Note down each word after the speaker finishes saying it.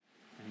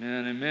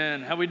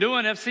Amen. How we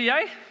doing,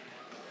 FCA?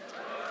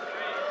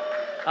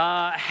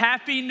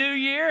 Happy New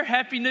Year.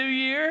 Happy New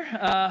Year.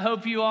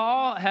 Hope you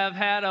all have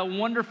had a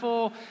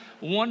wonderful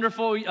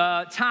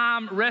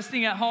time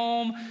resting at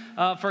home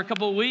for a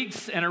couple of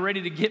weeks and are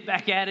ready to get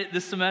back at it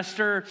this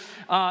semester.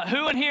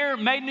 Who in here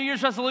made New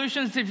Year's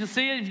resolutions? If you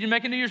see it, if you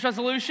make a New Year's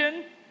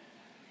resolution,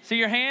 see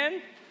your hand.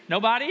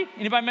 Nobody?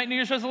 Anybody make New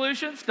Year's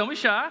resolutions? Don't be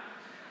shy.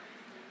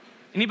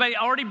 Anybody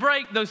already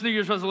break those New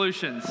Year's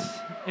resolutions?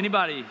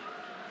 Anybody?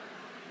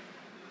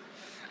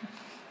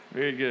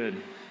 Very good.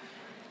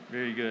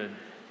 Very good.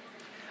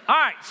 All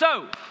right,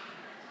 so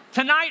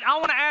tonight I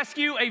want to ask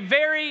you a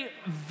very,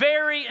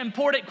 very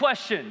important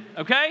question,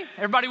 okay?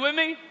 Everybody with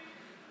me?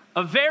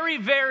 A very,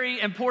 very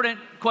important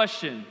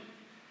question.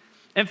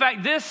 In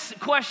fact, this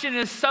question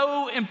is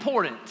so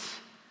important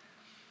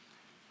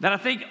that I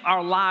think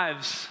our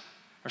lives,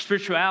 our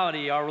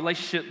spirituality, our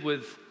relationship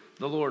with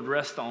the Lord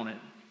rest on it.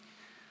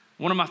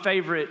 One of my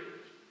favorite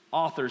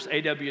authors,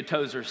 A.W.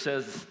 Tozer,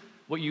 says,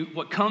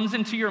 what comes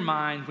into your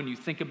mind when you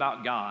think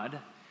about God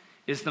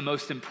is the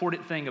most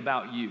important thing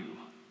about you.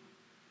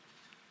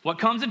 What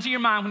comes into your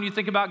mind when you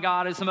think about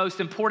God is the most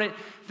important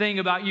thing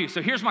about you.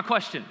 So here's my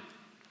question.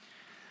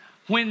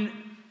 When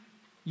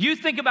you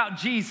think about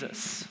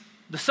Jesus,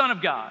 the Son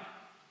of God,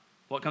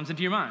 what comes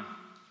into your mind?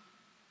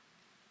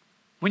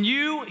 When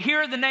you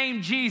hear the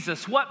name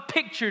Jesus, what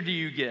picture do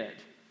you get?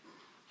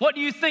 What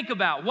do you think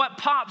about? What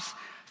pops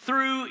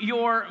through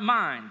your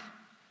mind?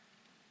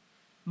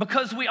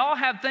 Because we all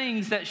have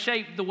things that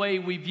shape the way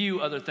we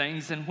view other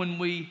things, and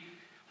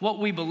what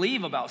we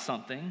believe about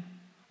something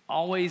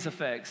always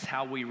affects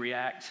how we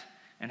react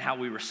and how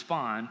we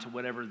respond to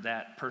whatever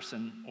that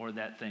person or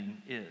that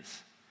thing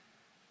is.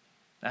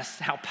 That's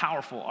how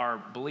powerful our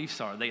beliefs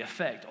are. They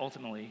affect,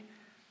 ultimately,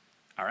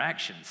 our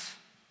actions.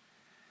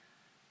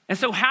 And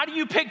so how do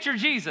you picture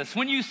Jesus?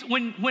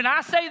 When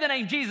I say the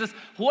name Jesus,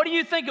 what do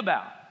you think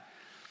about?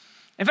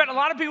 In fact, a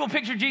lot of people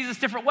picture Jesus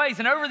different ways.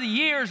 And over the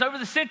years, over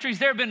the centuries,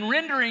 there have been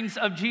renderings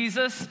of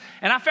Jesus.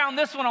 And I found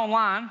this one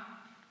online.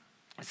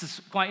 This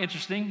is quite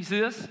interesting. You see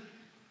this?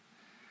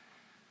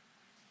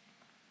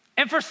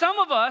 And for some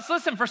of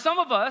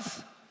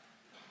us,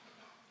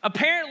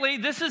 apparently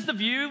this is the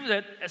view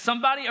that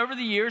somebody over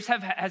the years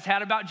has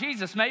had about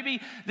Jesus.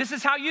 Maybe this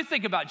is how you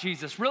think about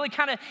Jesus. Really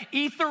kind of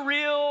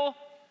ethereal,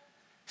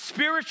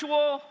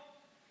 spiritual,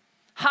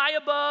 high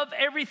above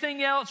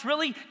everything else,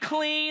 really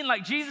clean,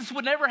 like Jesus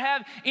would never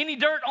have any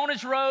dirt on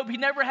his robe. He'd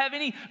never have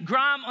any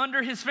grime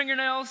under his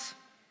fingernails.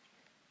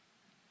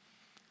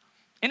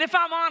 And if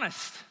I'm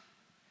honest,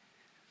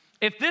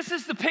 if this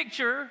is the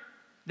picture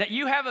that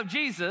you have of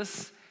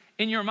Jesus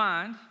in your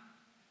mind,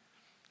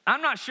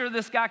 I'm not sure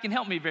this guy can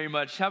help me very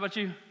much. How about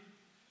you?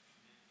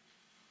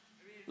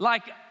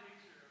 Like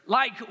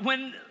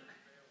when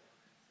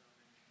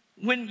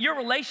your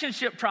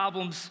relationship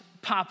problems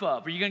pop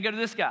up, are you going to go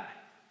to this guy?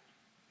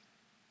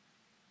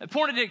 A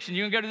porn addiction,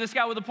 you going to go to this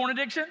guy with a porn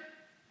addiction?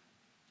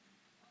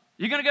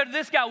 You're going to go to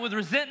this guy with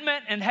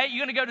resentment and hate?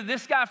 You're going to go to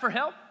this guy for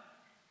help?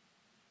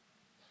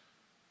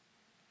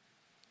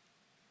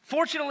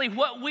 Fortunately,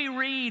 what we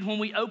read when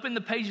we open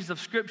the pages of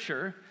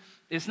Scripture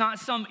is not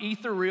some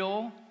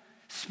ethereal,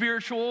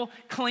 spiritual,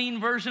 clean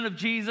version of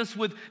Jesus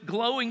with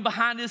glowing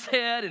behind his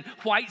head and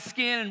white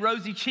skin and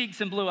rosy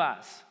cheeks and blue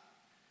eyes.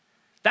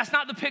 That's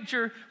not the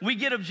picture we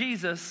get of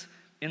Jesus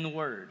in the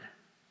Word.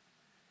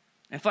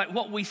 In fact,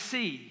 what we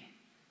see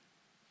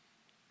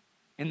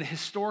in the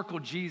historical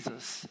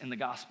Jesus in the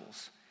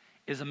Gospels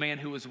is a man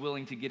who was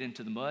willing to get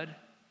into the mud,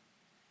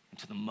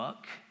 into the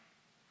muck.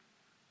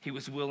 He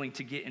was willing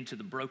to get into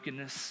the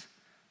brokenness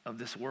of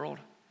this world.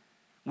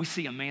 We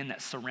see a man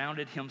that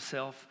surrounded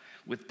himself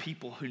with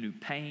people who knew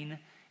pain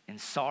and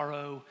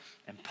sorrow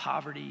and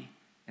poverty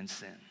and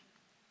sin.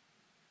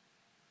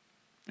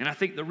 And I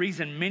think the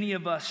reason many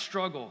of us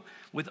struggle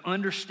with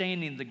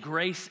understanding the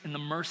grace and the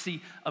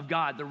mercy of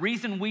God, the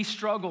reason we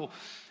struggle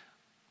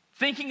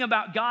thinking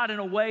about God in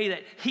a way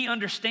that he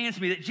understands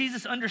me, that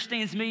Jesus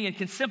understands me and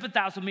can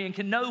sympathize with me and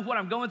can know what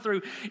I'm going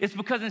through, is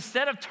because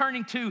instead of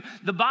turning to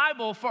the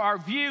Bible for our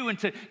view and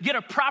to get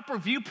a proper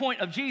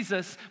viewpoint of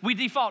Jesus, we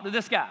default to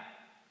this guy,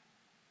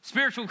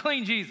 spiritual,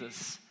 clean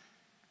Jesus.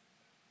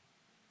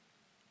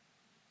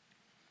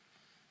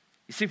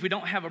 You see, if we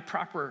don't have a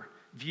proper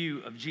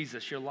view of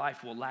Jesus, your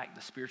life will lack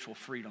the spiritual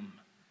freedom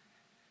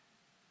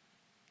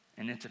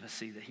and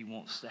intimacy that he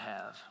wants to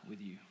have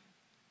with you.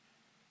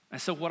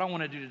 And so what I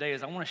want to do today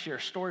is I want to share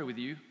a story with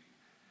you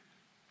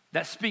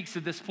that speaks to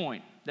this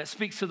point, that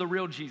speaks to the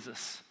real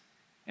Jesus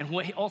and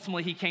what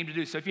ultimately he came to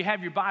do. So if you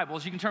have your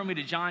Bibles, you can turn me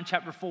to John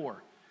chapter 4.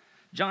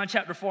 John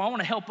chapter 4, I want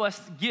to help us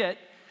get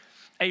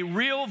a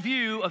real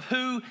view of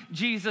who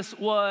Jesus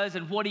was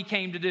and what he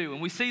came to do.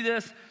 And we see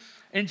this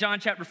in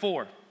John chapter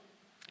 4.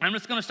 I'm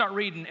just going to start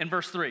reading in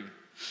verse 3.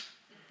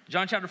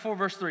 John chapter 4,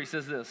 verse 3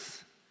 says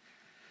this.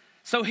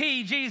 So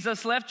he,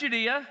 Jesus, left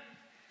Judea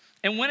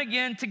and went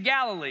again to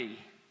Galilee.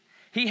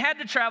 He had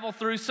to travel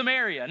through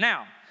Samaria.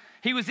 Now,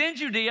 he was in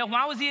Judea.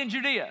 Why was he in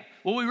Judea?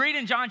 Well, we read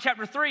in John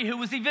chapter 3, who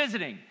was he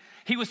visiting?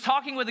 He was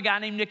talking with a guy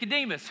named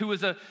Nicodemus, who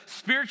was a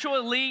spiritual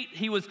elite.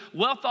 He was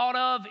well thought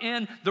of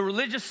in the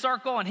religious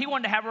circle, and he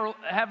wanted to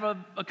have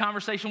a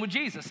conversation with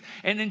Jesus.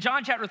 And in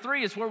John chapter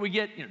 3 is where we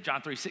get,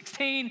 John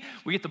 3:16,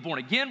 we get the born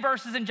again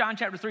verses in John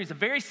chapter 3. It's a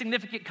very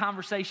significant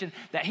conversation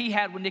that he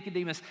had with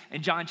Nicodemus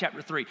in John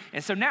chapter 3.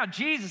 And so now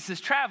Jesus is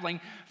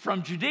traveling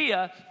from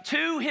Judea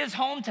to his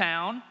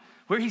hometown,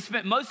 where he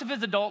spent most of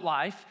his adult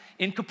life,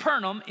 in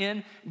Capernaum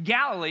in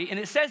Galilee. And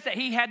it says that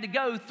he had to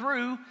go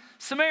through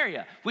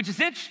Samaria, which is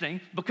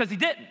interesting because he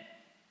didn't.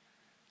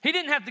 He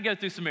didn't have to go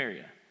through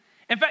Samaria.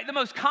 In fact, the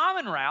most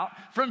common route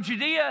from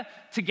Judea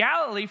to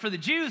Galilee for the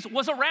Jews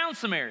was around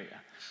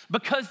Samaria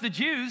because the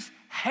Jews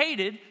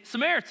hated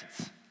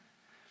Samaritans.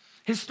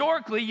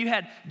 Historically, you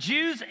had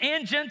Jews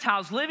and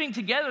Gentiles living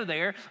together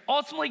there,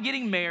 ultimately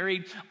getting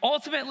married,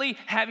 ultimately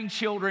having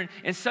children.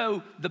 And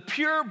so the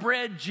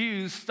purebred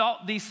Jews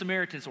thought these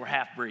Samaritans were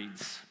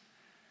half-breeds.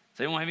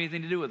 So they don't have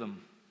anything to do with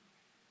them.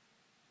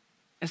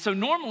 And so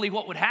normally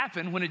what would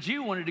happen when a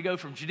Jew wanted to go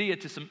from Judea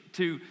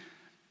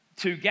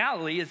to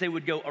Galilee is they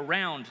would go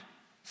around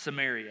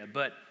Samaria,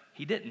 but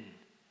he didn't.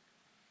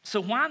 So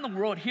why in the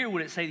world here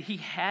would it say that he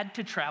had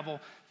to travel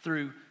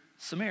through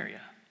Samaria?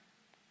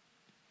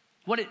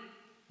 What it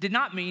did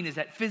not mean is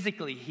that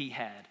physically he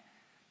had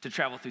to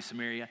travel through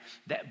Samaria,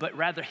 but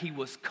rather he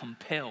was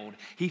compelled.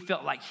 He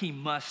felt like he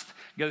must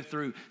go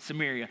through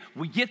Samaria.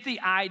 We get the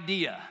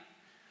idea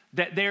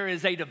that there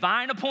is a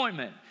divine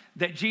appointment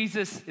that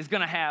Jesus is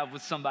going to have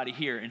with somebody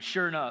here. And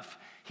sure enough,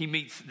 he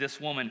meets this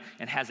woman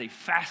and has a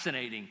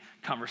fascinating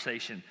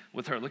conversation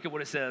with her. Look at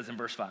what it says in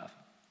verse 5.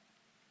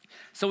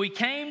 So he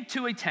came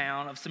to a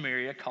town of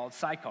Samaria called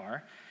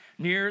Sychar,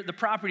 near the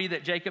property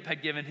that Jacob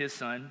had given his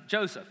son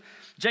Joseph.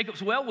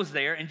 Jacob's well was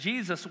there, and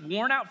Jesus,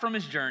 worn out from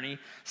his journey,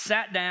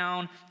 sat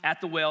down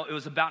at the well. It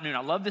was about noon.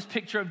 I love this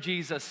picture of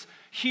Jesus,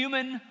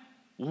 human,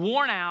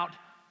 worn out,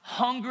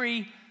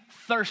 hungry,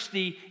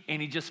 thirsty,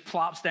 and he just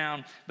plops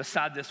down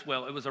beside this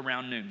well. It was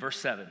around noon. Verse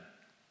 7.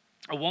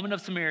 A woman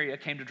of Samaria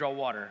came to draw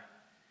water.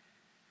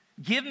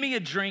 Give me a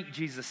drink,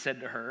 Jesus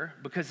said to her,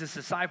 because his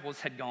disciples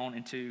had gone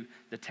into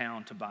the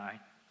town to buy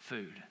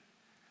food.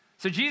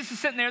 So Jesus is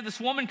sitting there, this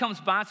woman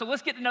comes by. So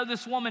let's get to know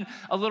this woman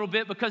a little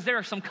bit because there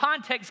are some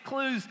context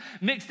clues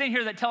mixed in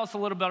here that tell us a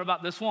little bit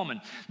about this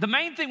woman. The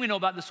main thing we know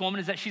about this woman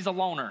is that she's a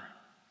loner.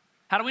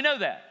 How do we know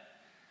that?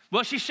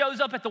 Well, she shows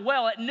up at the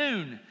well at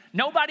noon.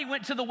 Nobody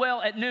went to the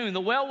well at noon.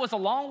 The well was a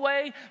long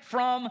way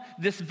from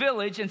this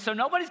village, and so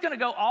nobody's going to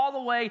go all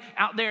the way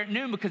out there at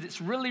noon because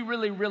it's really,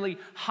 really, really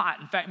hot.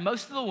 In fact,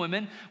 most of the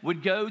women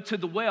would go to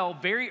the well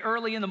very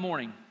early in the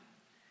morning,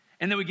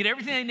 and they would get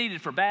everything they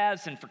needed for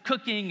baths and for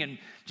cooking and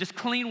just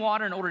clean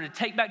water in order to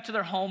take back to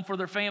their home for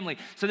their family.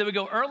 So they would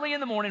go early in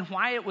the morning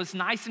while it was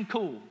nice and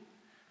cool.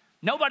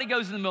 Nobody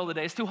goes in the middle of the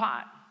day. It's too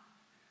hot.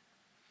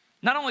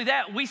 Not only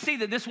that, we see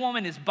that this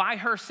woman is by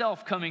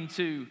herself coming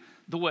to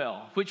the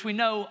well, which we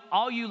know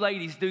all you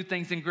ladies do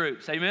things in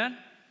groups. Amen?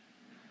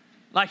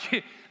 Like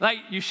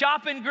you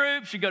shop in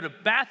groups, you go to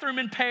bathroom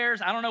in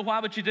pairs. I don't know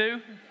why, but you do.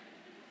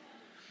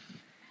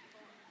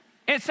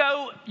 And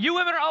so you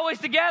women are always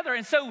together.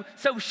 And so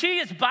she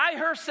is by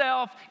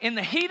herself in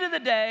the heat of the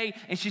day,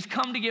 and she's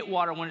come to get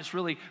water when it's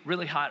really,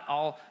 really hot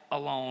all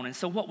alone. And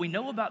so what we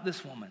know about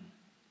this woman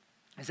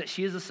is that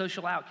she is a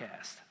social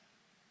outcast.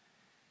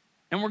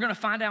 And we're going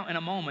to find out in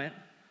a moment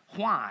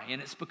why.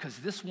 And it's because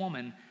this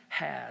woman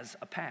has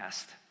a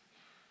past.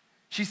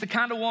 She's the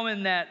kind of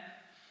woman that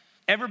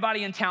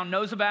everybody in town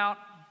knows about.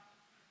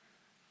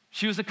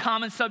 She was a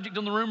common subject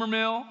on the rumor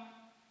mill.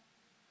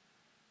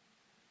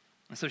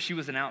 And so she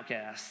was an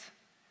outcast.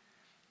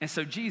 And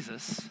so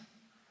Jesus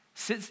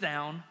sits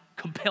down,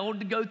 compelled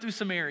to go through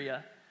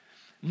Samaria,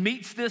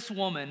 meets this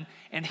woman,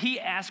 and he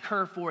asks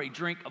her for a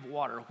drink of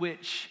water,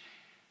 which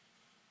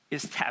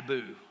is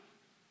taboo.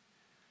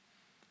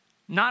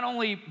 Not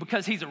only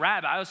because he's a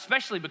rabbi,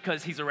 especially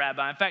because he's a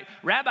rabbi. In fact,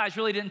 rabbis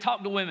really didn't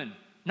talk to women,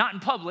 not in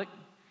public.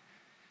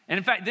 And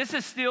in fact, this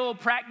is still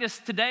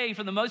practiced today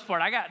for the most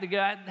part. I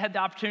had the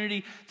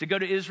opportunity to go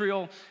to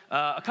Israel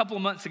a couple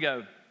of months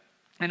ago.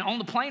 And on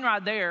the plane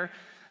ride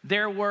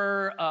there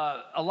were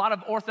a lot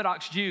of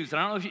Orthodox Jews. And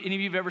I don't know if any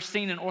of you have ever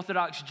seen an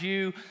Orthodox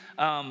Jew.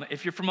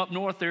 If you're from up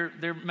north,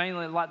 they're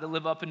mainly a lot that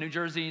live up in New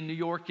Jersey and New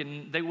York,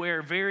 and they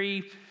wear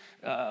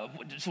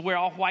so wear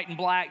all white and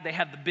black. They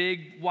have the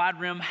big wide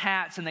rim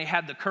hats, and they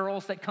have the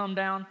curls that come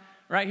down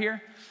right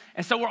here.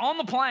 And so we're on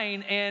the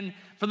plane, and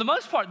for the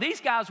most part, these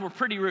guys were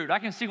pretty rude. I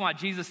can see why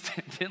Jesus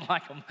didn't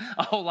like them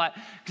a whole lot,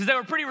 because they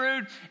were pretty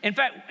rude. In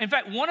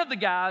fact, one of the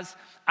guys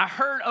I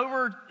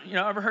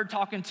overheard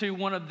talking to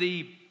one of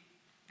the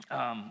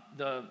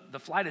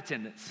flight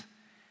attendants,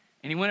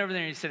 and he went over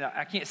there and he said,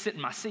 "I can't sit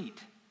in my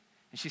seat."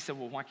 And she said,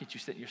 "Well, why can't you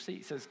sit in your seat?"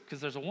 He says, "Because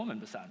there's a woman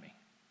beside me."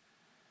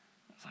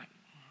 I was like,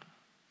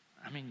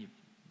 I mean, you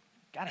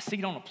got a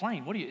seat on a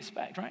plane. What do you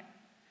expect, right?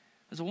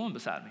 There's a woman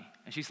beside me.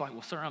 And she's like,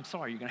 "Well, sir, I'm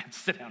sorry. You're going to have to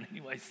sit down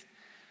anyways."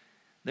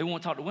 They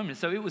won't talk to women.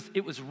 So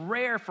it was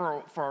rare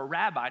for a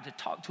rabbi to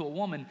talk to a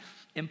woman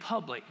in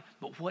public.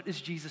 But what does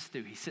Jesus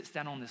do? He sits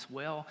down on this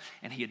well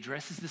and he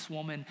addresses this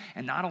woman,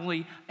 and not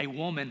only a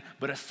woman,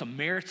 but a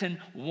Samaritan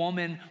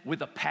woman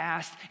with a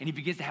past, and he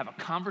begins to have a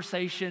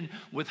conversation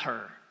with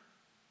her.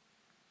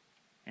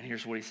 And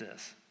here's what he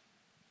says.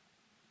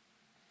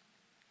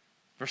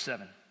 Verse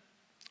 7.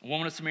 A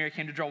woman of Samaria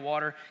came to draw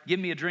water. Give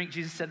me a drink,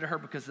 Jesus said to her,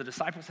 because the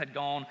disciples had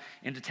gone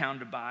into town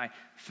to buy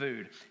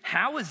food.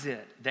 How is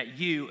it that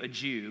you, a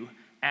Jew,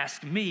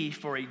 ask me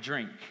for a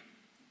drink,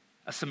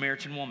 a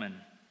Samaritan woman?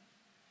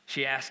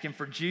 She asked him,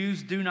 for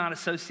Jews do not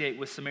associate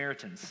with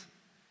Samaritans.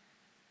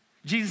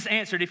 Jesus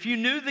answered, if you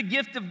knew the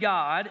gift of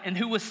God and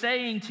who was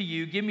saying to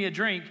you, give me a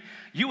drink,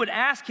 you would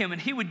ask him and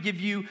he would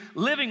give you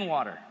living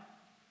water.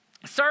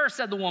 Sir,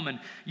 said the woman,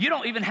 you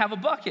don't even have a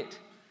bucket.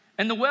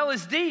 And the well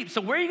is deep, so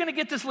where are you going to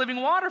get this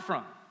living water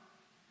from?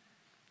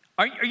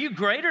 Are you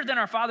greater than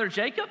our father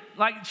Jacob?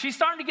 Like, she's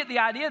starting to get the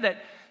idea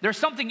that there's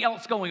something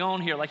else going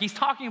on here. Like, he's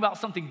talking about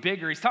something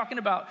bigger. He's talking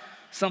about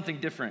something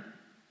different.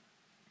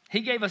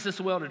 He gave us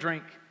this well to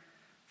drink.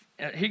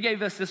 He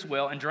gave us this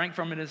well and drank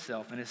from it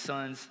himself and his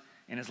sons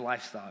and his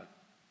livestock.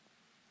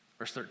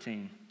 Verse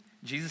 13,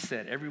 Jesus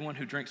said, everyone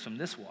who drinks from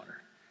this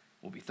water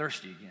will be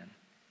thirsty again.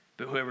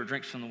 But whoever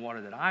drinks from the water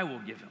that I will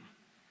give him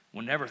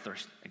will never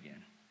thirst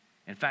again.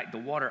 In fact, the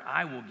water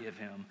I will give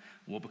him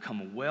will become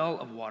a well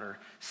of water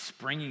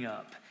springing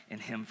up in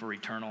him for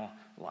eternal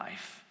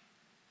life.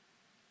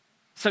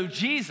 So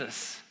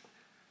Jesus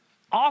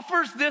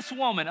offers this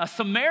woman, a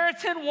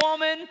Samaritan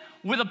woman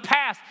with a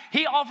past,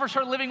 he offers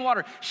her living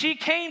water. She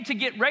came to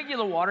get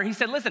regular water. He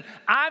said, listen,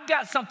 I've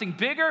got something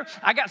bigger.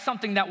 I got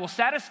something that will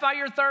satisfy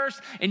your thirst,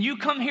 and you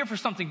come here for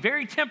something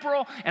very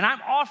temporal, and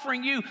I'm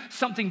offering you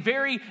something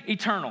very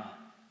eternal.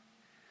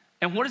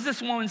 And what does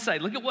this woman say?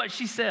 Look at what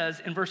she says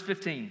in verse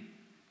 15.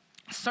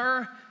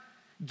 Sir,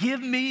 give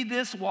me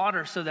this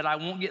water so that I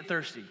won't get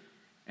thirsty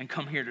and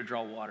come here to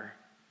draw water.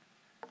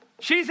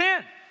 She's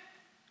in.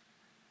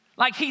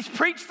 Like, he's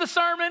preached the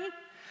sermon.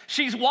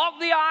 She's walked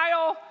the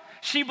aisle.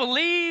 She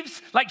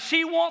believes, like,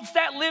 she wants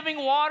that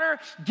living water.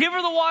 Give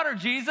her the water,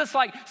 Jesus.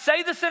 Like,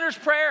 say the sinner's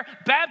prayer,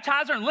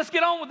 baptize her, and let's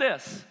get on with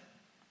this.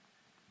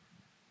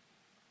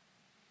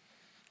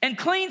 And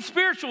clean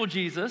spiritual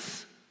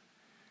Jesus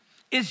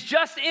is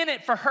just in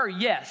it for her,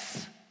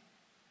 yes.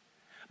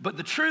 But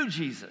the true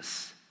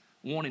Jesus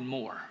wanted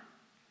more.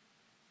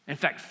 In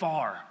fact,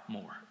 far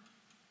more.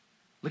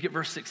 Look at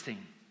verse 16.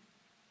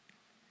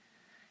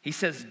 He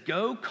says,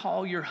 go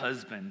call your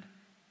husband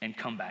and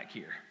come back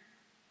here.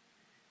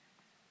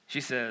 She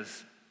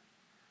says,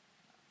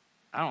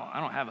 I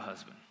don't have a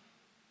husband.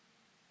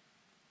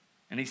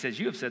 And he says,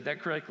 you have said that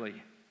correctly.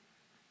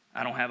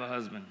 I don't have a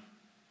husband.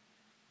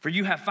 For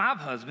you have 5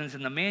 husbands,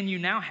 and the man you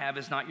now have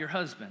is not your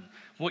husband.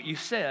 What you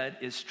said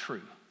is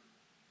true.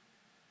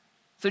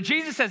 So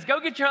Jesus says, go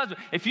get your husband.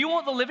 If you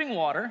want the living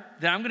water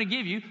that I'm going to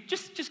give you,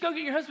 just go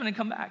get your husband and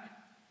come back.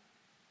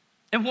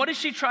 And what does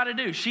she try to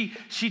do?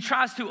 She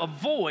tries to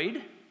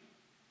avoid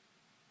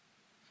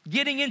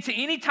getting into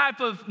any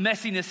type of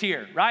messiness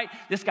here, right?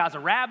 This guy's a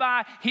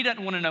rabbi. He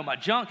doesn't want to know my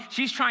junk.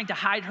 She's trying to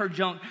hide her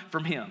junk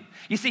from him.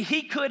 You see,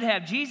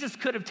 Jesus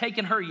could have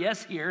taken her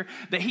yes here,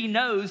 but he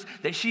knows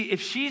that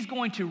if she's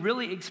going to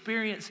really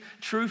experience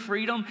true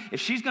freedom, if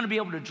she's going to be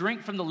able to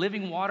drink from the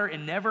living water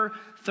and never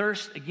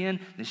thirst again,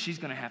 then she's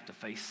going to have to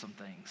face some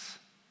things.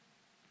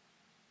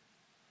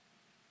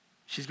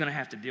 She's going to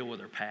have to deal with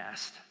her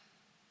past.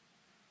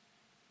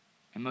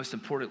 And most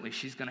importantly,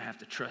 she's going to have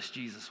to trust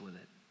Jesus with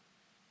it.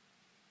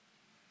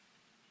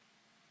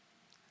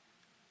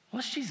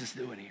 What's Jesus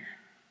doing here?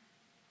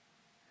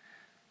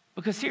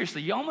 Because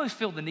seriously, you almost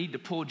feel the need to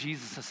pull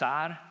Jesus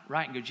aside,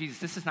 right? And go, Jesus,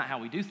 this is not how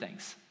we do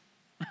things,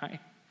 right?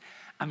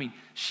 I mean,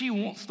 she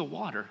wants the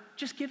water.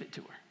 Just give it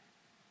to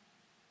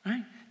her,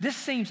 right? This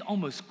seems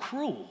almost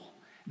cruel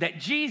that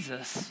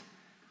Jesus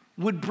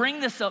would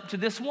bring this up to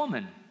this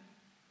woman.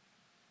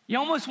 You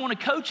almost want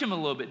to coach him a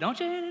little bit, don't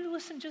you? Hey,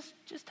 listen, just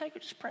take her,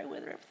 just pray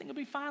with her. Everything will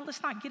be fine.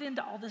 Let's not get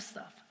into all this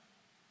stuff.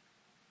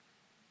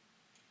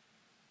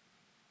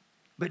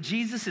 But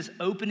Jesus is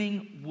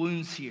opening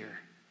wounds here.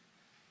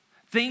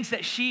 Things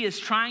that she is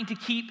trying to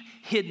keep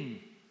hidden.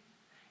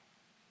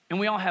 And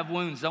we all have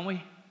wounds, don't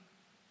we?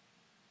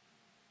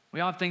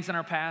 We all have things in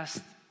our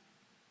past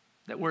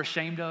that we're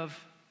ashamed of.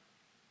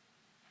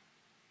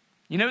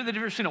 You know the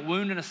difference between a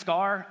wound and a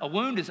scar? A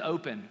wound is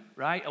open,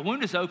 right? A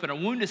wound is open. A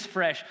wound is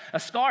fresh. A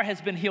scar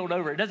has been healed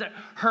over. It doesn't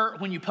hurt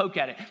when you poke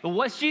at it. But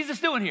what's Jesus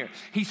doing here?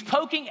 He's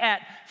poking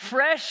at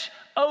fresh,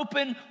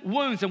 open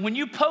wounds. And when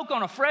you poke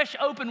on a fresh,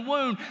 open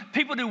wound,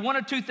 people do one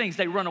of two things.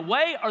 They run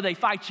away or they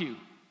fight you.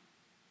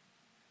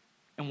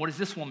 And what is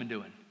this woman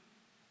doing?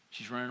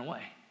 She's running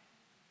away.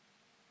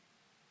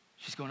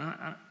 She's going,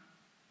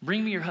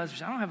 bring me your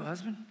husband. I don't have a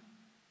husband.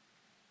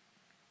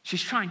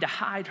 She's trying to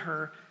hide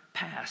her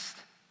past.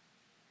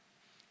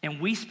 And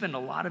we spend a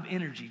lot of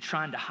energy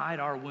trying to hide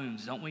our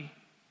wounds, don't we?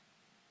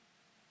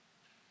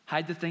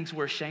 Hide the things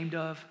we're ashamed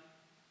of.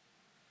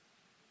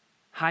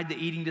 Hide the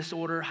eating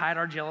disorder. Hide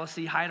our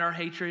jealousy. Hide our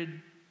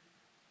hatred.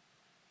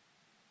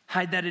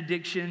 hide that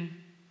addiction,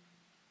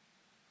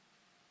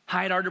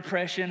 hide our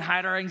depression,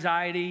 hide our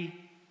anxiety.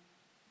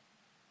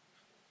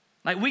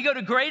 Like we go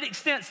to great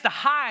extents to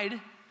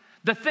hide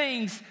the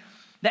things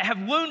that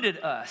have wounded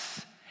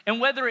us. And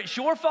whether it's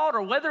your fault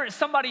or whether it's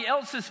somebody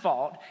else's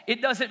fault,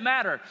 it doesn't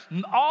matter.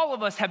 All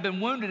of us have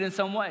been wounded in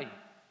some way.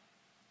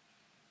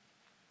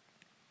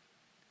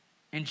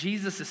 And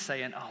Jesus is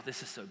saying, oh,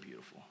 this is so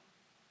beautiful.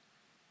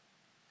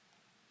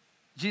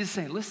 Jesus is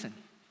saying, listen,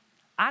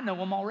 I know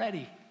them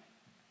already.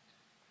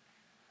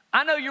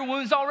 I know your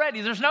wounds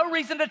already. There's no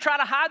reason to try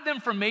to hide them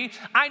from me.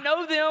 I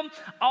know them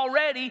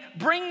already.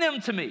 Bring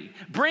them to me.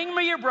 Bring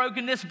me your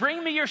brokenness.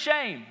 Bring me your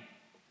shame.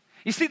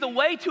 You see, the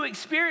way to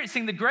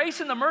experiencing the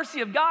grace and the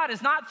mercy of God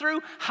is not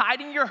through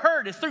hiding your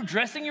hurt. It's through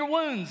dressing your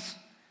wounds.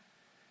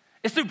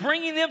 It's through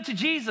bringing them to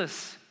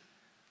Jesus.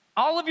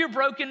 All of your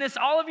brokenness,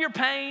 all of your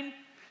pain.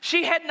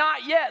 She had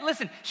not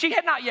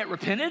yet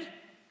repented.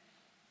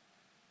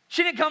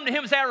 She didn't come to him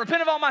and say, I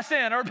repent of all my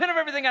sin. I repent of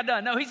everything I've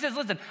done. No, he says,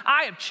 listen,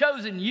 I have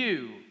chosen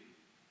you,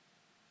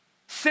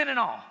 sin and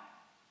all.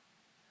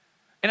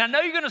 And I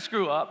know you're going to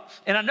screw up,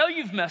 and I know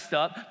you've messed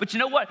up, but you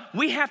know what?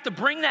 We have to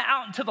bring that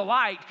out into the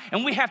light,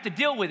 and we have to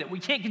deal with it. We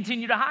can't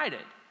continue to hide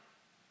it.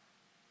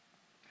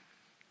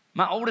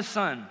 My oldest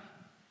son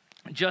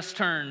just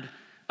turned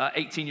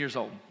 18 years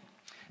old.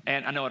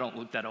 And I know I don't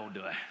look that old,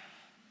 do I?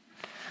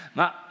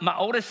 My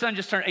oldest son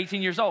just turned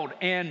 18 years old,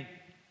 and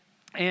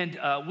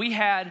we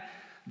had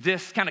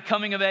this kind of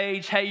coming of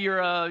age, hey, you're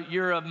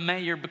a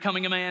man, you're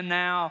becoming a man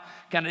now,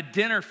 kind of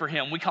dinner for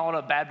him. We call it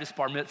a Baptist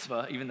bar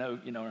mitzvah, even though,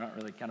 we're not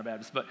really kind of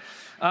Baptist, but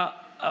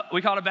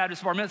we call it a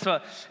Baptist bar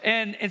mitzvah.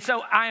 And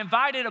so I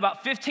invited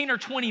about 15 or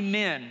 20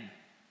 men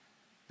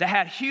that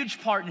had a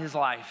huge part in his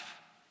life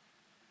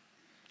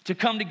to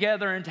come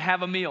together and to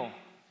have a meal.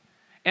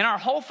 And our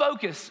whole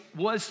focus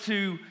was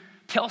to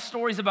tell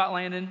stories about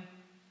Landon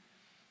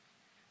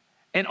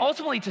and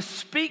ultimately to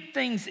speak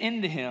things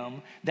into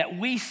him that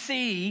we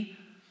see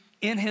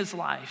in his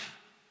life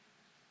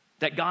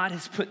that God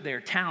has put there,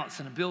 talents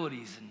and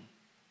abilities,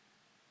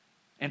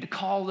 and to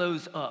call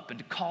those up and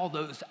to call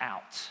those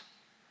out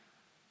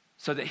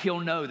so that he'll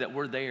know that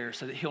we're there,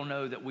 so that he'll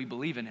know that we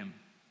believe in him.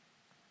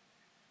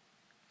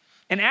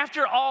 And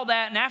after all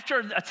that, and after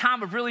a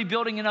time of really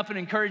building it up and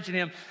encouraging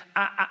him,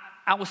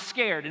 I was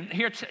scared. And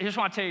here's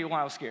why I tell you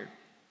why I was scared.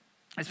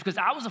 It's because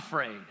I was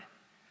afraid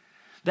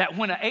that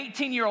when an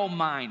 18-year-old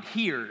mind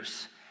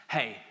hears,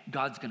 hey,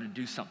 God's gonna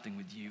do something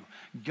with you.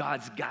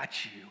 God's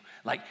got you.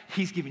 Like,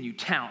 he's giving you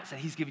talents and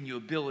he's giving you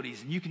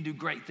abilities and you can do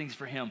great things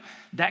for him.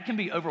 That can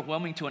be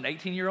overwhelming to an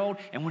 18-year-old.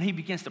 And when he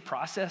begins to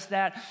process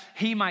that,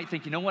 he might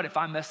think, you know what, if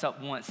I mess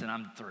up once, then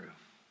I'm through.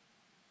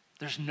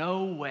 There's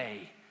no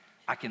way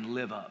I can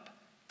live up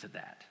to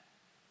that.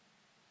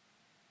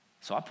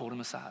 So I pulled him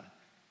aside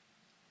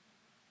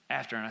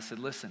after and I said,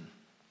 listen,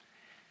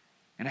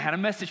 and I had a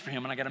message for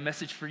him and I got a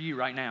message for you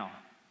right now.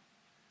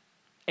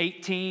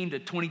 18 to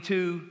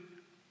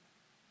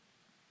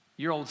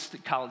 22-year-old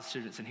college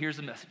students, and here's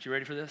the message. You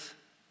ready for this?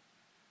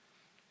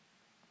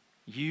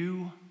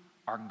 You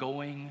are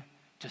going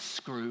to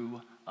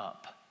screw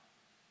up.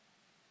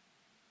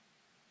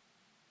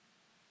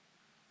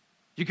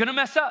 You're going to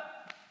mess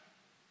up.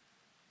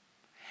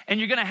 And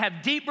you're going to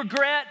have deep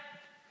regret,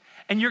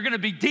 and you're going to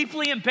be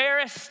deeply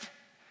embarrassed,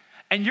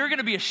 and you're going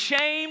to be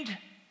ashamed.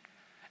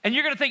 And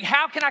you're going to think,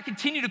 how can I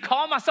continue to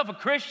call myself a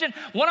Christian?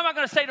 What am I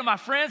going to say to my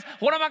friends?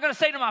 What am I going to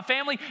say to my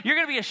family? You're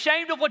going to be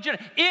ashamed of what you're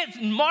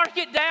doing. Mark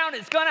it down.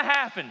 It's going to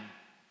happen.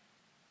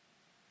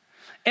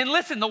 And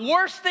listen, the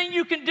worst thing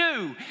you can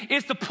do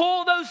is to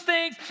pull those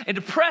things and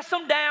to press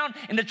them down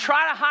and to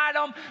try to hide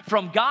them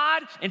from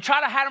God and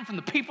try to hide them from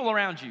the people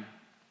around you.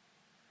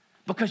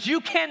 Because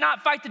you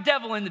cannot fight the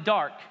devil in the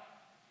dark.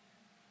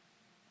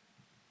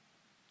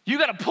 You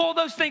got to pull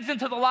those things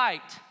into the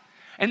light.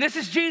 And this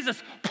is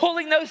Jesus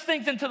pulling those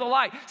things into the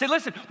light. Say,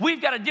 listen,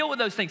 we've got to deal with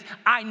those things.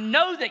 I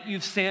know that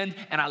you've sinned,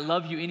 and I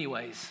love you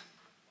anyways.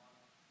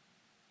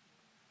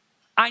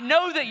 I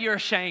know that you're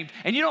ashamed,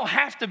 and you don't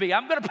have to be.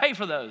 I'm going to pay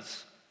for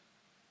those.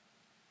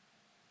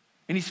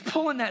 And he's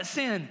pulling that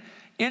sin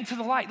into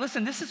the light.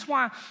 Listen, this is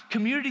why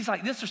communities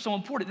like this are so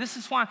important. This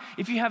is why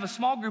if you have a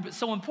small group, it's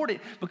so important,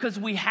 because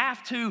we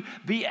have to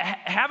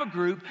have a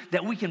group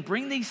that we can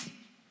bring these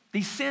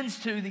sins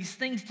to, these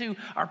things to,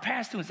 our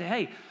past to, and say,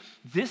 hey,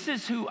 this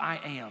is who I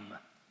am.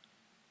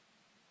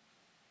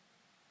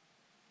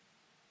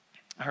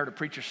 I heard a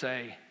preacher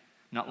say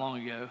not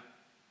long ago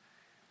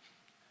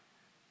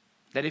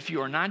that if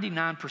you are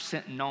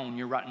 99% known,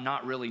 you're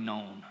not really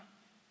known.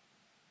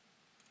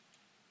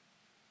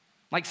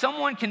 Like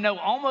someone can know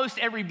almost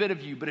every bit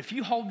of you, but if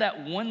you hold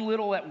that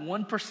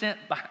 1%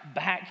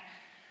 back,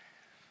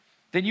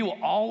 then you will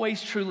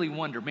always truly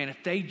wonder, man,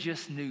 if they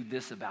just knew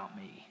this about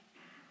me,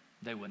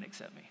 they wouldn't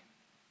accept me.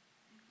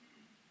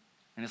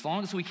 And as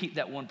long as we keep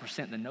that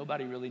 1%, then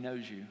nobody really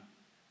knows you.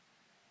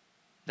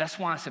 That's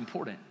why it's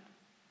important,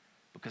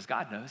 because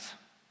God knows.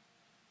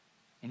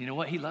 And you know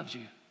what? He loves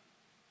you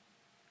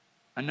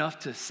enough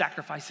to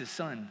sacrifice his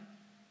son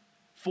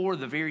for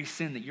the very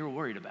sin that you're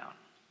worried about.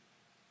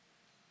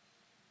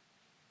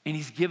 And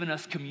he's given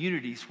us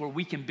communities where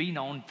we can be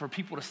known for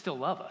people to still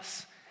love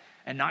us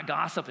and not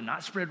gossip and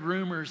not spread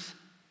rumors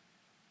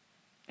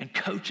and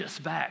coach us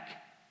back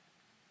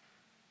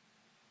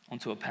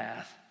onto a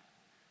path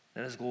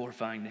that is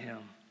glorifying to him.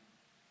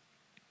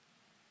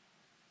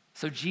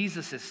 So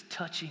Jesus is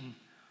touching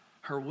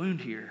her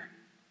wound here.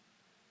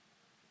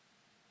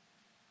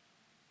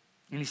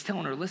 And he's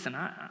telling her, listen,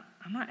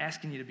 I'm not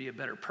asking you to be a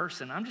better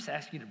person. I'm just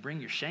asking you to bring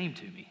your shame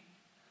to me.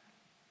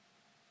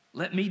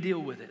 Let me deal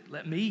with it.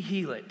 Let me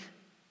heal it.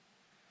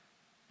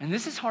 And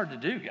this is hard to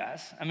do,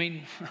 guys. I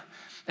mean,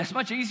 it's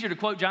much easier to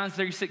quote John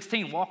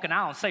 3:16, walk an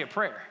aisle and say a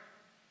prayer.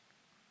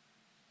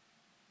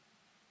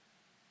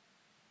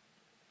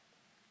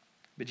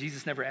 But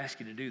Jesus never asked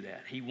you to do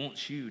that. He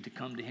wants you to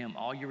come to him,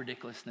 all your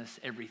ridiculousness,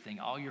 everything,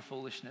 all your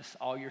foolishness,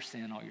 all your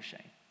sin, all your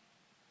shame.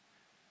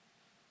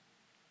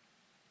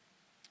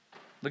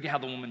 Look at how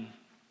the woman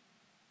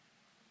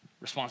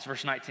responds.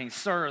 Verse 19,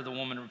 "Sir," the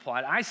woman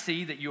replied, "I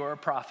see that you are a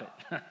prophet."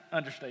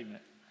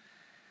 Understatement.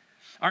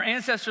 "Our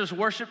ancestors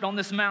worshiped on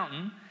this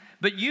mountain,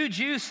 but you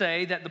Jews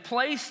say that the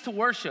place to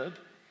worship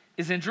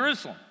is in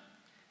Jerusalem."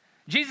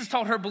 Jesus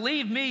told her,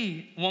 "Believe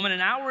me, woman,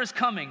 an hour is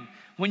coming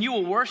when you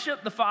will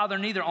worship the Father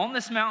neither on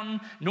this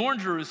mountain nor in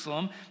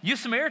Jerusalem. You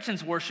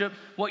Samaritans worship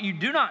what you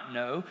do not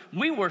know.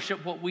 We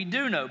worship what we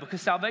do know,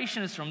 because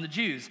salvation is from the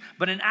Jews.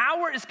 But an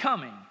hour is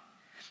coming,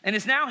 and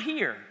is now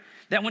here,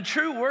 that when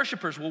true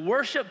worshipers will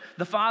worship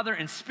the Father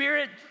in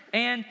spirit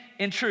and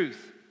in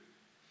truth.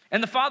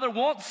 And the Father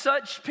wants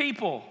such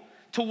people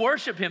to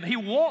worship him. He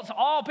wants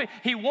all people.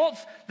 He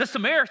wants the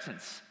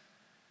Samaritans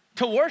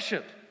to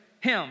worship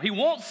him. He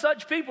wants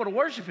such people to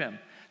worship him.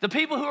 The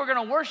people who are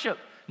going to worship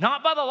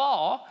not by the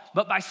law,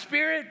 but by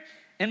spirit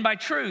and by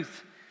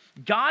truth.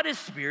 God is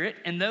spirit,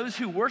 and those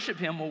who worship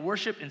him will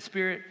worship in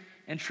spirit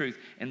and truth."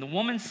 And the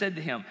woman said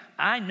to him,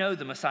 "I know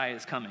the Messiah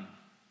is coming,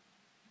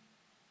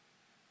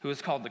 who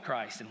is called the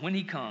Christ. And when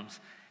he comes,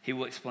 he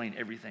will explain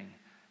everything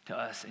to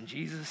us." And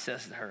Jesus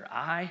says to her,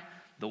 "I,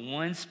 the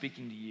one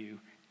speaking to you,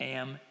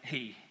 am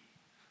he."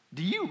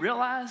 Do you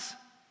realize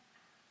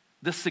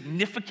the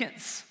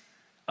significance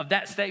of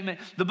that statement?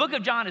 The book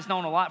of John is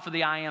known a lot for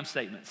the I am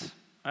statements.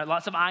 Right?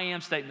 Lots of I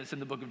am statements in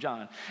the book of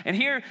John. And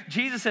here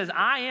Jesus says,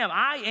 I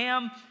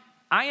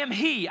am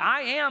he.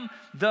 I am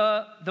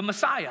the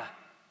Messiah.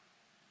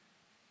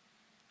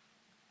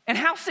 And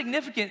how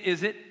significant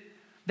is it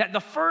that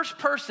the first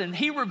person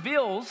he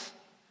reveals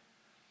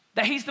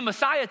that he's the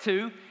Messiah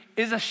to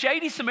is a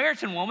shady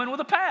Samaritan woman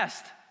with a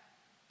past?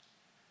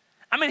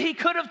 I mean, he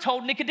could have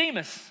told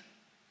Nicodemus.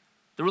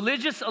 The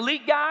religious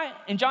elite guy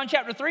in John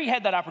chapter 3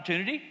 had that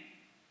opportunity.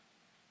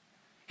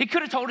 He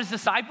could have told his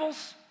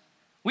disciples.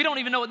 We don't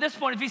even know at this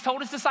point if he's told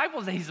his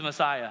disciples that he's the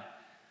Messiah.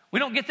 We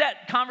don't get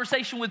that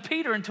conversation with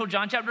Peter until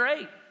John chapter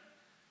 8.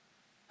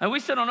 And we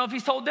still don't know if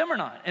he's told them or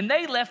not. And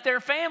they left their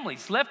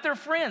families, left their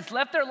friends,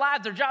 left their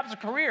lives, their jobs, their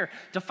career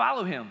to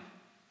follow him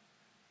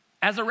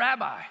as a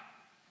rabbi.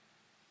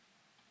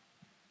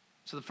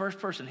 So the first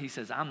person he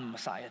says, I'm the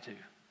Messiah to,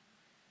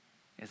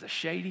 is a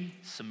shady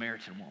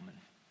Samaritan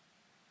woman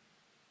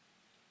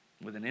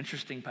with an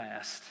interesting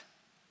past.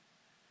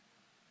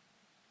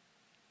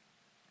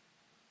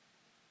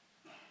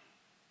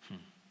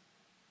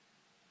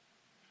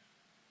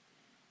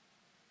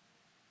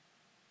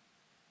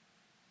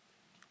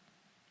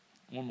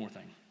 One more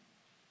thing.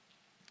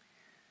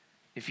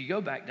 If you go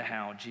back to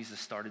how Jesus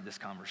started this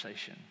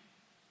conversation,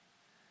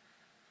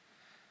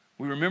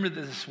 we remember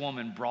that this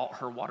woman brought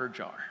her water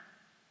jar.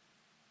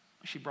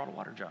 She brought a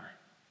water jar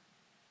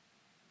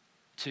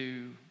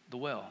to the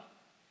well.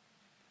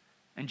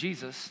 And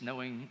Jesus,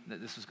 knowing that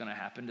this was going to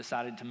happen,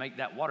 decided to make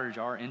that water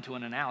jar into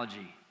an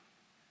analogy.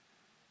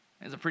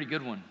 It's a pretty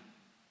good one,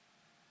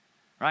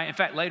 right? In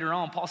fact, later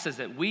on, Paul says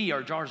that we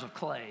are jars of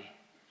clay.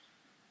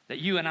 That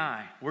you and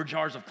I, we're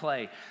jars of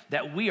clay,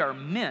 that we are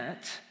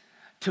meant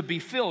to be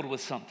filled with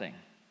something.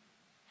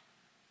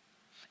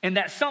 And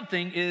that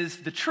something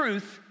is the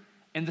truth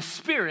and the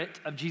spirit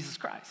of Jesus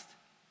Christ.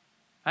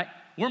 Right?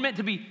 We're meant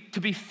to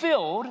be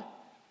filled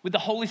with the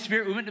Holy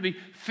Spirit. We're meant to be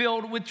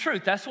filled with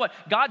truth. That's what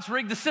God's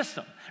rigged the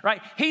system, right?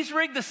 He's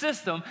rigged the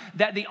system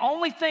that the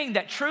only thing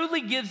that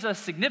truly gives us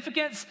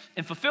significance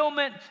and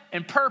fulfillment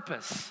and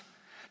purpose,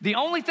 the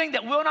only thing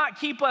that will not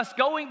keep us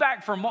going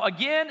back for more,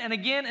 again and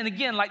again and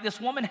again, like this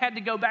woman had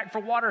to go back for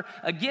water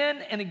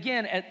again and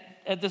again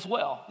at this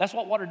well. That's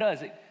what water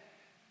does.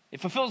 It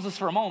fulfills us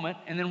for a moment,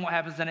 and then what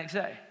happens the next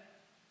day?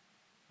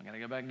 I got to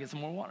go back and get some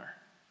more water.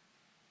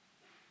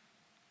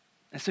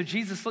 And so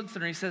Jesus looks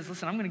at her and he says,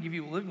 listen, I'm going to give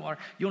you living water.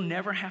 You'll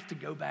never have to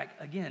go back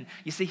again.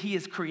 You see, he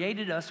has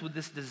created us with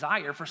this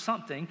desire for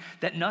something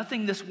that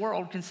nothing this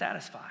world can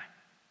satisfy.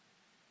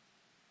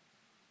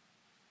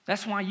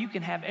 That's why you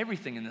can have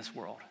everything in this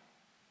world.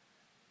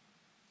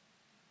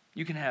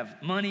 You can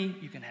have money,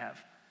 you can have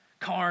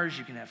cars,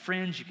 you can have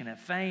friends, you can have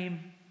fame,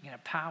 you can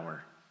have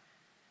power,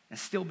 and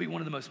still be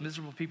one of the most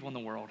miserable people in the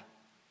world.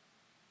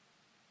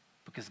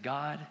 Because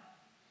God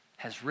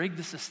has rigged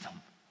the system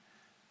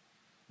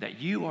that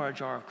you are a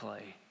jar of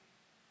clay,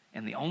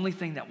 and the only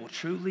thing that will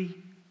truly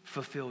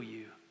fulfill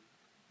you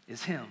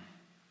is him.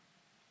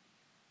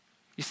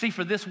 You see,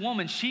 for this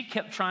woman, she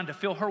kept trying to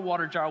fill her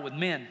water jar with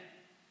men.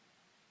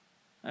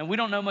 And we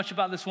don't know much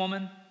about this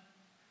woman,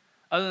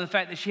 other than the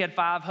fact that she had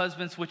 5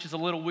 husbands, which is a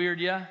little weird,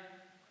 yeah?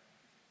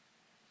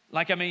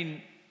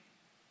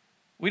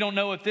 We don't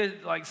know if this,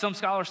 some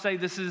scholars say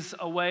this is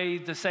a way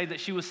to say that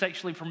she was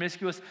sexually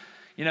promiscuous.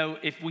 You know,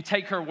 if we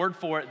take her word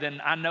for it,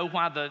 then I know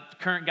why the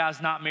current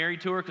guy's not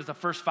married to her, because the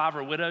first 5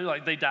 are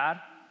widowed, they died,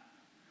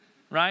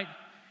 right?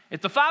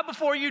 If the 5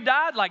 before you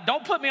died,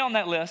 don't put me on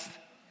that list,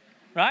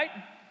 right?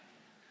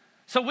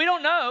 So we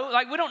don't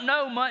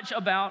know much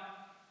about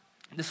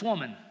this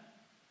woman.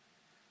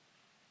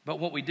 But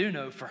what we do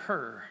know for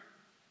her,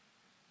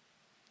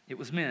 it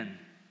was men.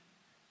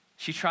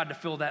 She tried to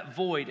fill that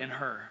void in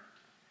her.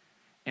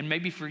 And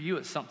maybe for you,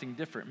 it's something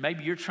different.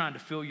 Maybe you're trying to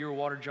fill your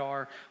water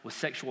jar with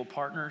sexual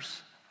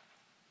partners,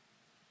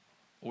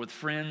 or with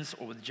friends,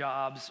 or with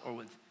jobs, or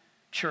with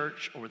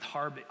church, or with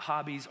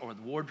hobbies, or with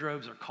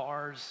wardrobes or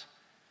cars.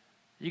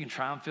 You can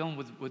try and fill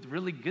them with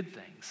really good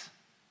things.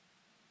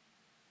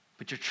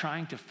 But you're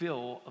trying to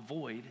fill a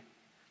void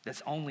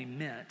that's only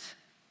meant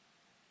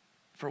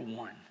for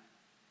one.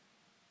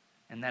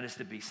 And that is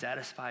to be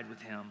satisfied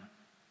with him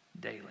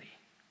daily.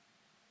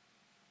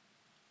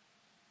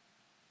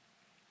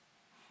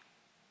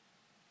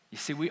 You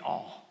see, we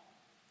all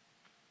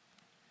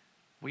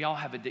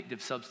have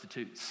addictive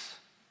substitutes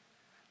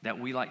that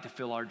we like to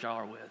fill our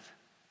jar with.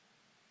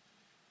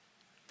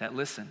 That,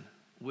 listen,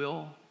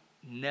 will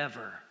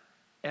never,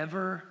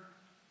 ever,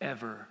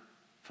 ever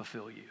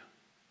fulfill you.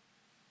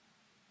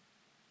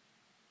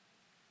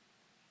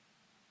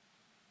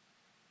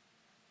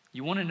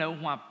 You want to know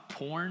why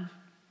porn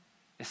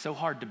is so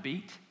hard to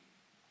beat?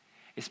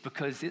 It's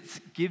because it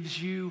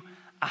gives you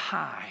a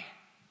high.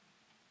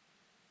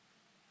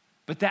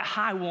 But that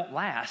high won't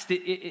last.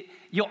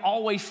 You'll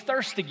always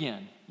thirst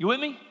again. You with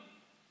me?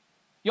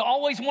 You'll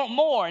always want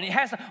more, and it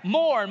has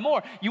more and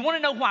more. You want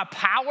to know why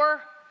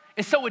power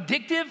is so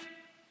addictive?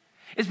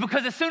 It's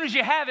because as soon as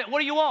you have it, what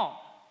do you want?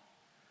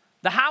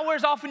 The high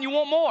wears off and you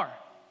want more.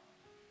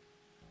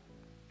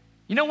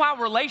 You know why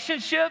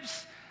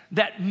relationships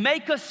that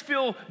make us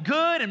feel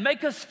good and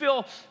make us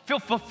feel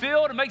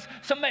fulfilled and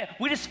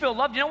we just feel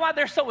loved, you know why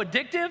they're so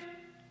addictive?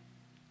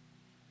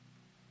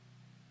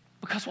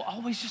 Because we'll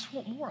always just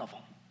want more of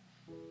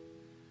them.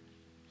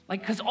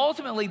 Because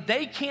ultimately,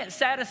 they can't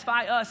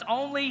satisfy us.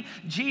 Only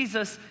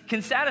Jesus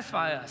can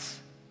satisfy us.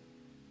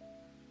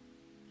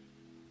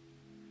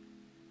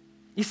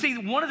 You see,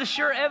 one of the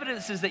sure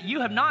evidences that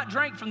you have not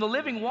drank from the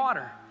living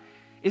water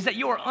is that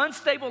you are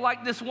unstable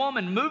like this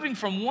woman, moving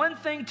from one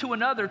thing to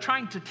another,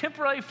 trying to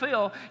temporarily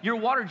fill your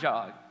water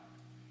jug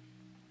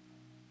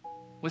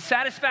with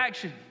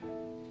satisfaction,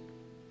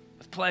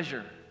 with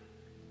pleasure.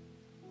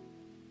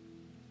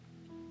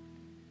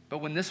 But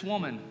when this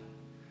woman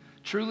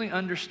truly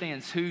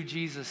understands who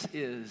Jesus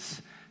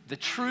is, the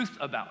truth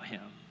about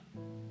him,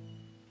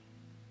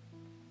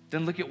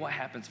 then look at what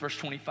happens. Verse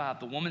 25,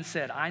 the woman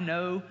said, I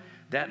know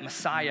that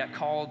Messiah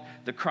called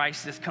the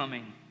Christ is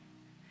coming.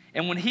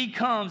 And when he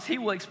comes, he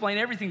will explain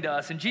everything to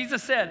us. And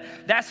Jesus said,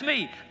 that's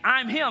me,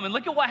 I'm him. And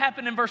look at what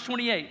happened in verse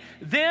 28.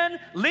 Then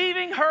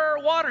leaving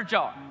her water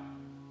jar,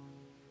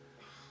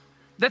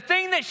 the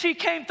thing that she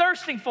came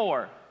thirsting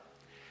for,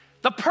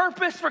 the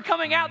purpose for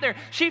coming out there,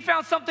 she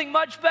found something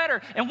much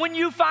better. And when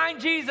you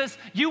find Jesus,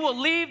 you will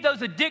leave those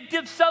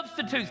addictive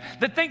substitutes,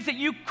 the things that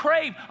you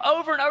crave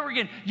over and over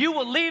again. You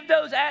will leave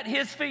those at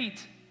his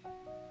feet.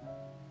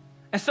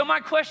 And so my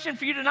question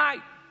for you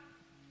tonight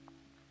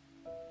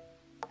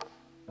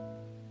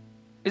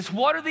is,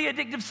 what are the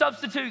addictive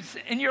substitutes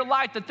in your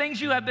life, the things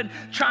you have been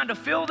trying to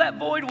fill that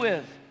void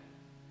with?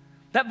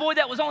 That void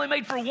that was only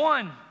made for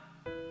one.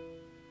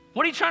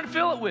 What are you trying to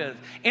fill it with?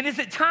 And is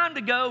it time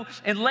to go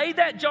and lay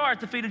that jar at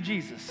the feet of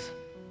Jesus?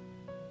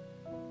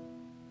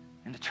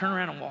 And to turn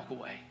around and walk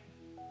away?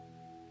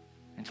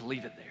 And to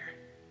leave it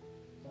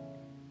there?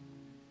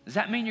 Does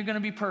that mean you're going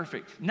to be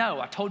perfect?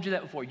 No, I told you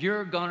that before.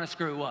 You're going to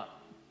screw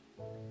up.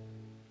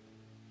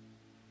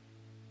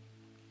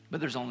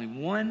 But there's only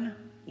one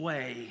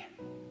way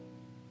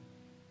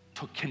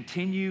to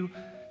continue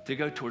to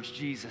go towards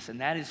Jesus,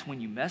 and that is when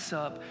you mess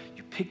up,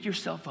 you pick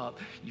yourself up,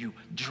 you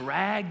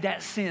drag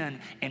that sin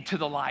into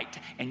the light,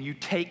 and you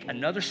take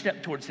another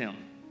step towards him.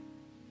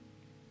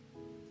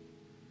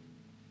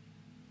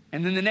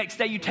 And then the next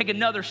day you take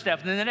another step,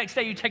 and then the next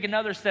day you take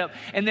another step,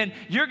 and then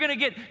you're gonna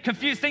get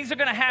confused, things are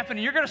gonna happen,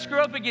 and you're gonna screw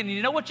up again. And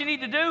you know what you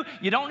need to do?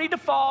 You don't need to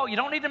fall, you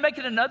don't need to make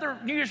it another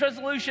New Year's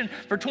resolution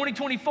for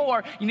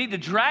 2024. You need to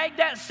drag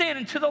that sin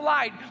into the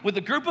light with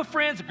a group of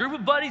friends, a group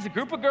of buddies, a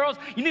group of girls.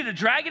 You need to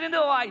drag it into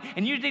the light,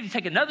 and you need to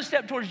take another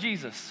step towards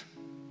Jesus.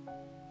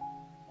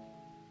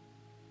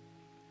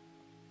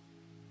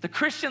 The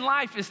Christian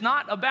life is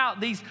not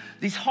about these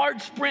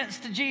hard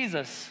sprints to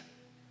Jesus.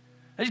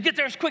 I just get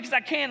there as quick as I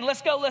can.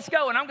 Let's go.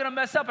 And I'm going to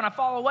mess up and I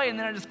fall away and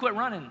then I just quit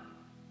running.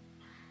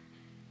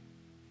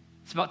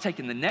 It's about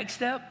taking the next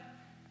step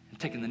and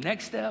taking the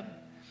next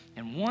step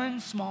and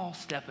one small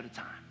step at a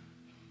time.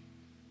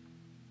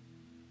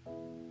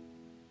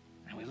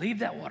 And we leave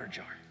that water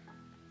jar.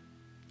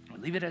 And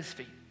we leave it at his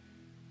feet.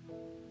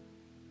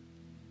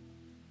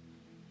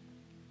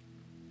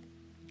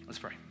 Let's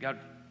pray. God,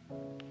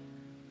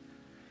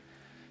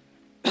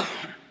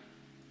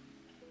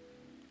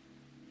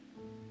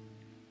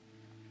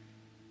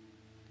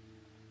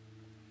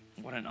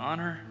 what an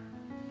honor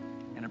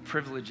and a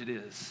privilege it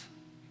is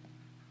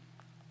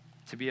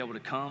to be able to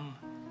come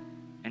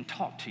and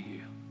talk to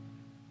you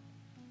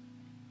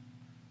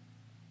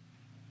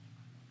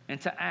and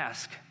to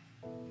ask.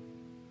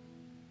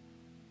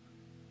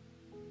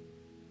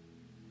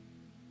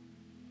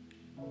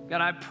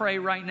 God, I pray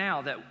right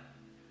now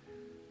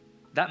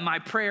that my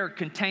prayer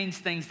contains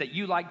things that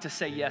you like to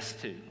say yes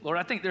to. Lord,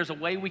 I think there's a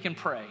way we can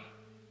pray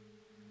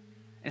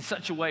in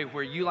such a way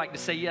where you like to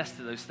say yes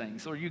to those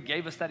things. Lord, you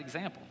gave us that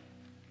example.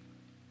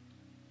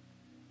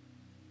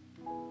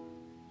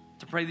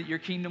 To pray that your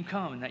kingdom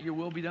come and that your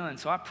will be done.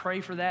 So I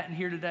pray for that in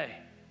here today.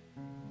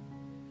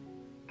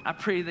 I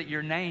pray that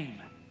your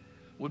name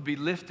would be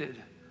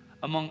lifted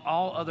among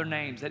all other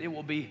names, that it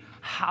will be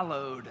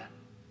hallowed.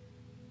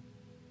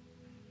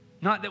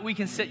 Not that we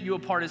can set you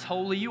apart as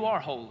holy, you are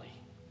holy,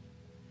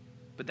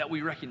 but that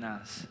we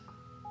recognize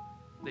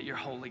that you're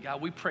holy.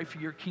 God, we pray for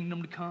your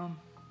kingdom to come.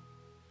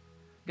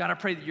 God, I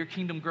pray that your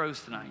kingdom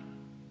grows tonight.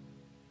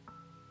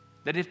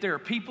 That if there are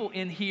people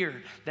in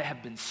here that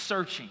have been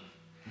searching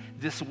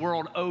this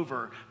world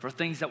over for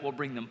things that will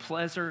bring them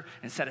pleasure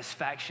and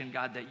satisfaction,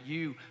 God, that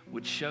you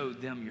would show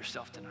them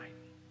yourself tonight.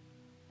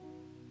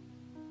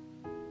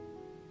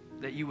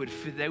 That they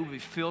would be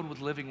filled with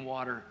living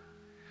water,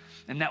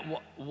 and that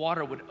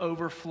water would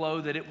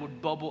overflow, that it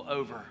would bubble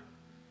over.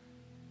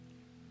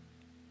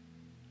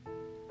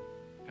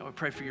 God, we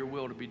pray for your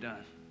will to be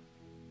done.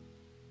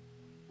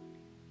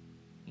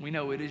 We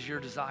know it is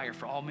your desire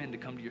for all men to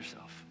come to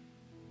yourself.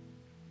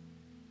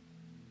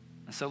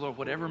 And so, Lord,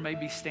 whatever may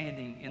be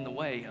standing in the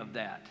way of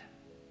that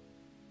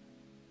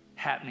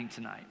happening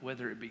tonight,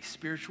 whether it be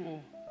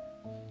spiritual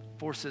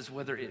forces,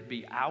 whether it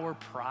be our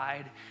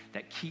pride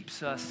that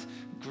keeps us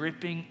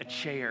gripping a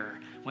chair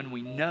when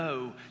we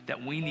know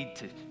that we need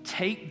to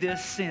take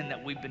this sin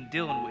that we've been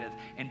dealing with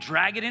and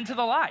drag it into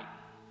the light.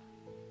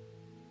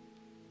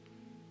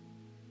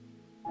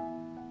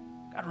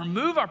 God,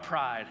 remove our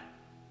pride.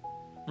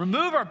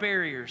 Remove our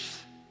barriers.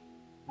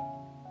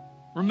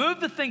 Remove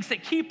the things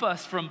that keep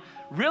us from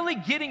really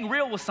getting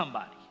real with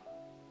somebody.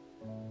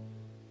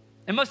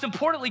 And most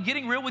importantly,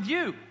 getting real with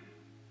you.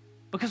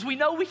 Because we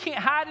know we can't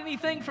hide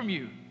anything from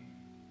you.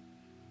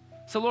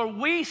 So Lord,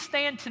 we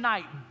stand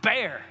tonight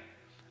bare,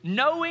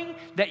 knowing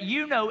that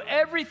you know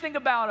everything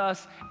about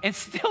us and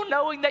still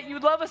knowing that you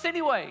love us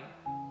anyway.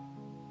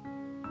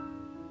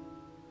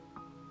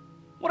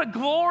 What a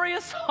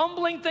glorious,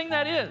 humbling thing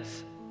that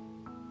is.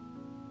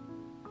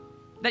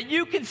 That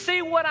you can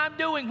see what I'm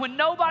doing when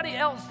nobody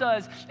else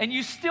does, and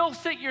you still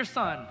sent your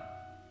son.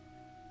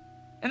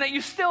 And that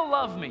you still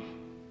love me.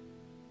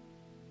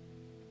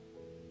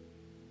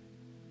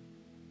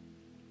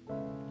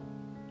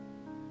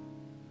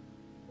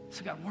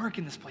 So God, work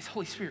in this place.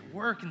 Holy Spirit,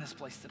 work in this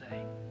place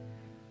today.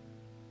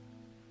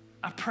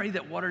 I pray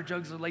that water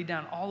jugs are laid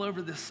down all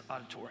over this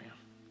auditorium.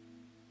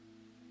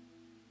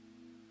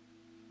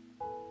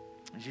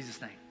 In Jesus'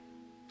 name,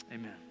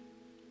 amen.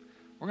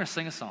 We're going to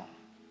sing a song,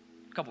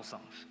 a couple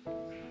songs.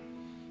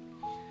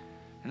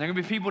 And there are going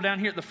to be people down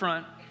here at the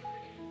front.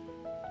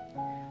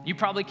 You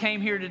probably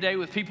came here today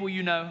with people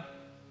you know.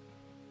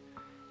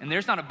 And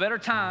there's not a better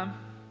time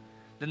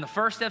than the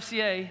first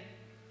FCA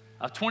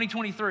of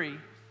 2023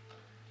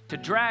 to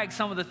drag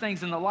some of the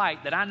things in the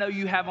light that I know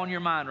you have on your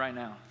mind right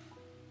now.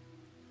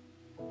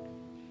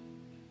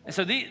 And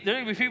so there are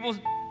going to be people,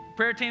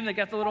 prayer team, that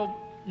got the little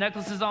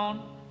necklaces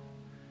on.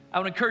 I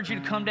would encourage you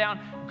to come down,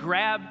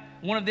 grab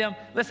one of them.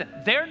 Listen,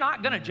 they're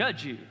not going to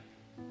judge you.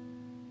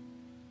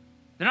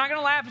 They're not going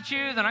to laugh at you.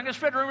 They're not going to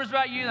spread rumors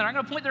about you. They're not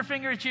going to point their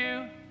finger at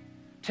you,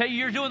 tell you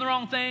you're doing the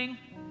wrong thing.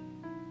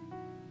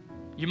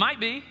 You might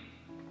be.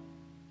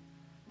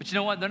 But you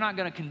know what? They're not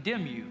going to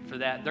condemn you for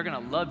that. They're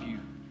going to love you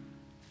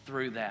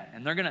through that.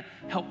 And they're going to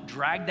help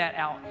drag that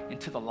out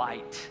into the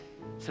light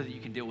so that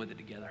you can deal with it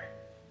together.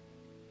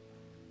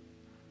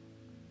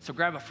 So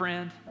grab a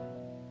friend.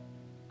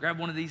 Grab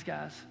one of these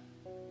guys.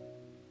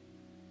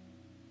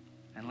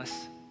 And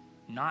let's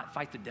not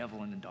fight the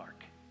devil in the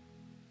dark.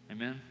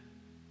 Amen?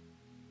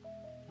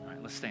 All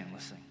right, let's stand,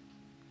 let's sing.